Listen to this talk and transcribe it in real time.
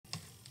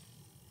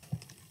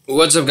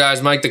What's up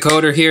guys, Mike the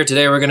Coder here.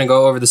 Today we're going to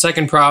go over the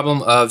second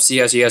problem of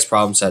CSES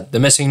problem set, the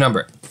missing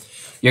number.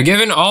 You're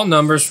given all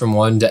numbers from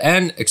 1 to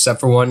n except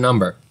for one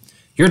number.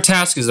 Your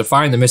task is to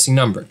find the missing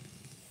number.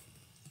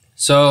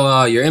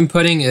 So your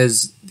inputting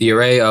is the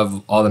array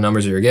of all the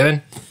numbers that you're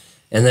given.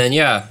 And then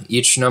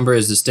each number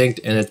is distinct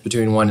and it's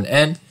between 1 and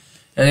n.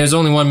 And there's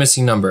only one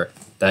missing number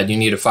that you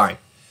need to find.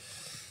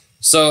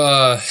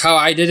 So how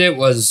I did it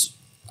was,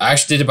 I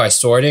actually did it by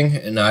sorting,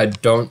 and I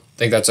don't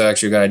think that's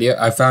actually a good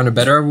idea. I found a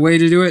better way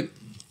to do it,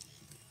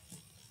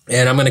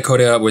 and I'm going to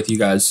code it up with you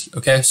guys.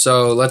 Okay,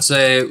 so let's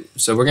say,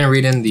 we're going to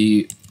read in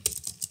the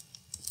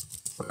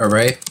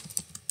array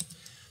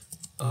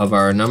of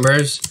our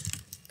numbers,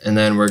 and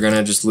then we're going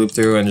to just loop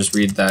through and just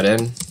read that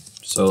in.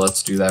 So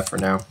let's do that for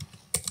now.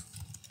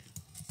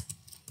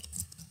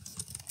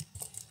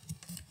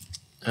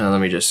 Let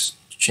me just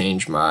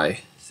change my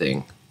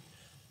thing.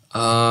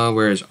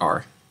 Where is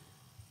R?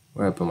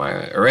 Where I put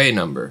my array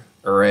number?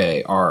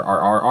 Array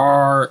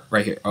R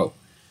right here. Oh,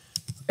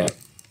 okay.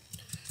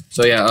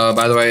 So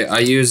by the way, I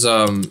use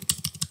LL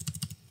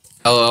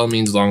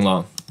means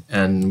long,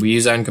 and we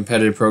use that in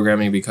competitive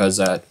programming because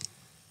that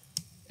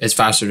it's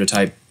faster to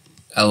type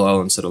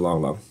LL instead of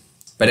long.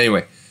 But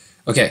anyway,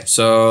 okay.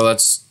 So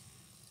let's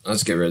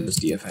get rid of this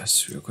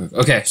DFS real quick.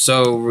 Okay,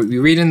 so we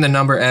read in the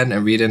number n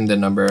and read in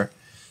the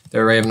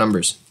array of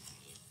numbers.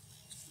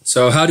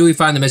 So how do we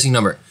find the missing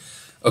number?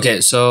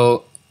 Okay,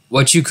 so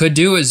what you could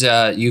do is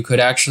you could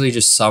actually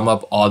just sum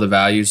up all the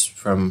values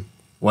from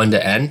 1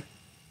 to n,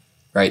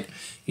 right,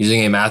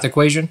 using a math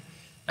equation,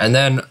 and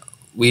then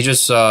we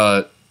just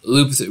sum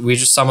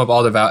up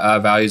all the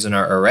values in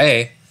our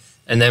array,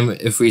 and then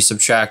if we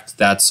subtract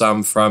that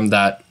sum from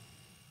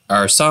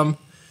our sum,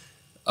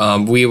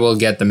 we will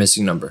get the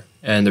missing number.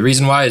 And the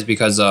reason why is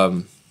because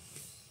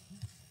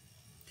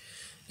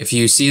if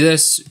you see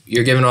this,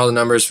 you're given all the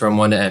numbers from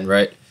 1 to n,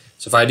 right?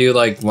 So if I do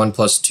like 1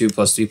 plus 2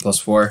 plus 3 plus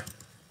 4,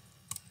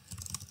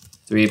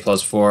 3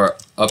 plus 4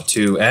 up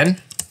to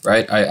n,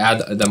 right? I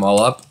add them all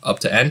up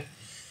to n,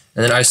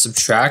 and then I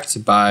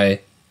subtract by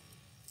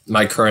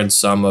my current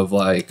sum of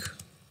like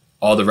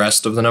all the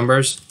rest of the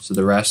numbers. So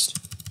the rest,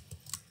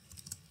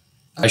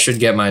 I should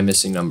get my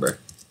missing number,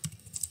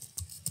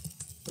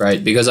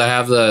 right? Because I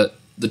have the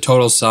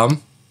total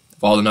sum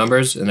of all the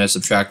numbers, and I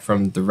subtract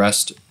from the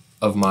rest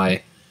of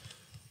my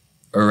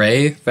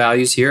array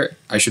values here,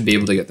 I should be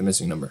able to get the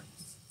missing number.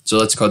 So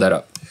let's code that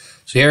up.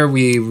 So here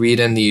we read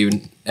in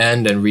the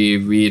end and we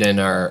read in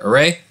our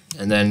array,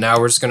 and then now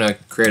we're just going to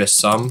create a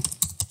sum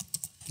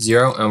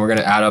 0, and we're going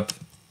to add up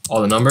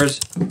all the numbers.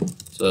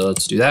 So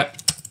let's do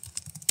that.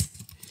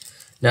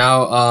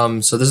 Now,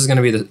 so this is going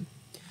to be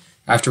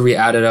after we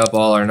added up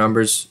all our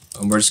numbers,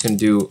 we're just going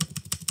to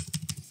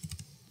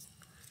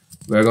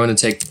we're going to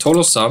take the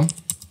total sum,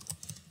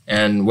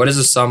 and what is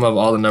the sum of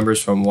all the numbers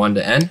from 1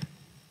 to n?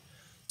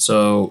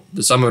 So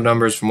the sum of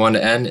numbers from 1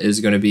 to n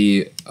is going to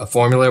be a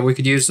formula we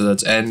could use. So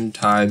that's n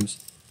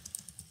times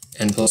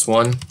n plus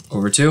 1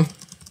 over 2.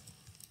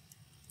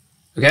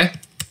 Okay?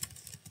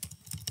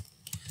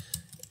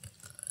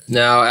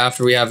 Now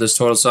after we have this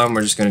total sum,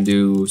 we're just going to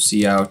do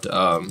cout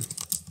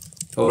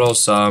total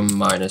sum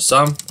minus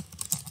sum.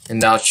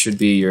 And that should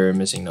be your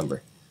missing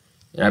number.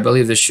 And I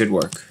believe this should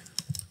work.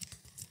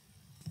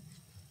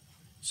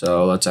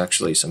 So let's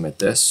actually submit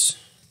this.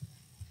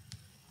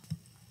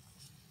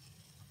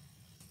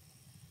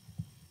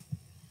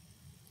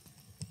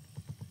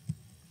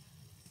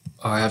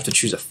 Oh, I have to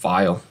choose a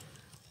file.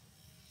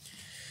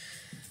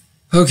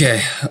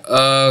 Okay.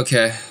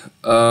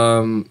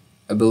 I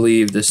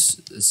believe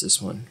this is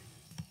this one.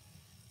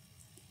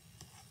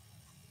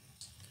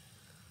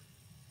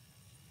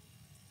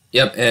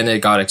 Yep, and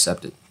it got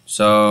accepted.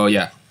 So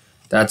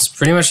that's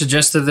pretty much the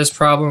gist of this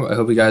problem. I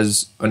hope you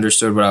guys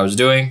understood what I was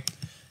doing.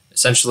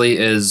 Essentially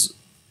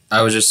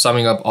I was just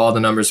summing up all the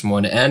numbers from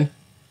 1 to n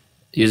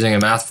using a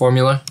math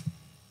formula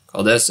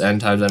called this, n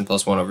times n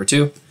plus 1 over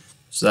 2.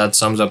 So that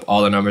sums up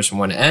all the numbers from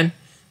 1 to n.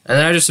 And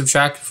then I just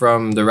subtract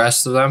from the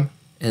rest of them,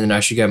 and then I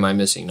should get my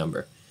missing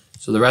number.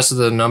 So the rest of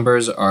the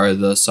numbers are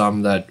the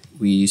sum that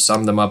we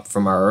sum them up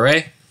from our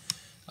array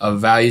of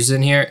values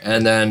in here,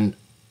 and then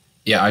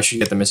I should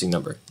get the missing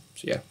number.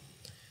 So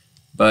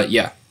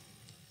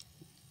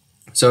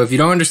so if you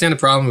don't understand the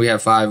problem, we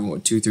have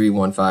 5, 2, 3,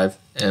 1, 5,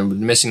 and the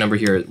missing number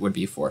here would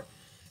be 4.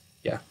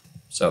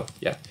 So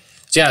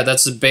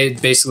that's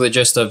basically the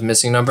gist of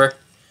missing number.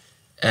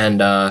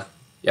 And hope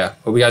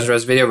you guys enjoyed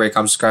this video. Rate,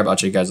 comment, subscribe. I'll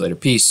check you guys later.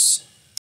 Peace.